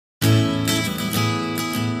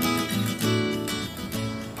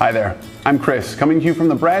Hi there, I'm Chris, coming to you from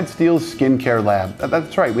the Brad Steele's Skincare Lab.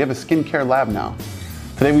 That's right, we have a skincare lab now.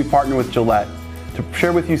 Today we partner with Gillette to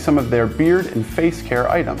share with you some of their beard and face care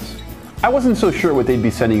items. I wasn't so sure what they'd be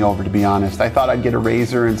sending over, to be honest. I thought I'd get a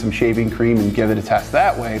razor and some shaving cream and give it a test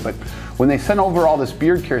that way, but when they sent over all this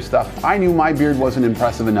beard care stuff, I knew my beard wasn't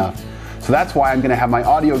impressive enough. So that's why I'm gonna have my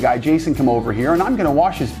audio guy Jason come over here and I'm gonna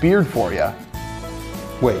wash his beard for you.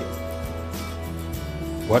 Wait,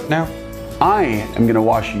 what now? I am gonna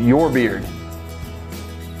wash your beard.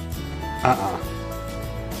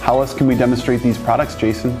 How else can we demonstrate these products,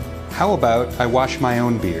 Jason? How about I wash my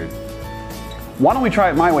own beard? Why don't we try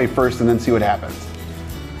it my way first and then see what happens?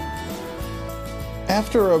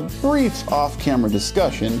 After a brief off-camera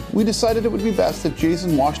discussion, we decided it would be best if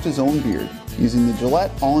Jason washed his own beard using the Gillette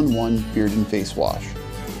all-in-one beard and face wash.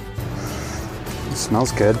 It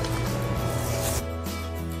smells good.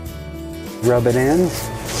 Rub it in.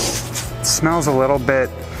 It smells a little bit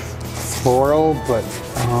floral, but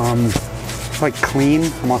like clean,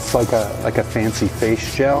 almost like a fancy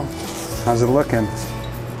face gel. How's it looking?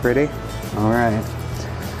 Pretty? All right.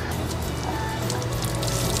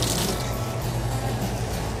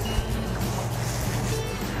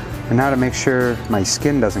 And now to make sure my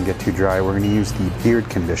skin doesn't get too dry, we're going to use the beard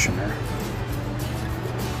conditioner.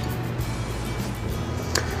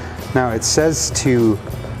 Now it says to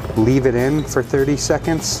leave it in for 30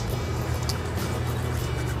 seconds,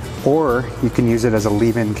 or you can use it as a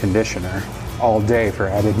leave-in conditioner all day for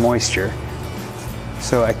added moisture.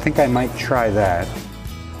 So I think I might try that.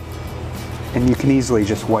 And you can easily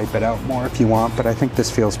just wipe it out more if you want, but I think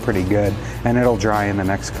this feels pretty good, and it'll dry in the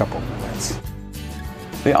next couple minutes.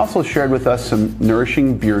 They also shared with us some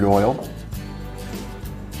nourishing beard oil,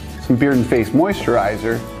 some beard and face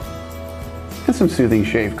moisturizer, and some soothing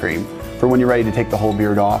shave cream for when you're ready to take the whole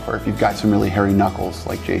beard off or if you've got some really hairy knuckles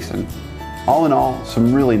like Jason. All in all,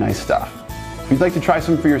 some really nice stuff. If you'd like to try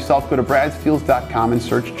some for yourself, go to bradsteels.com and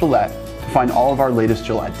search Gillette to find all of our latest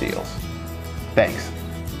Gillette deals. Thanks.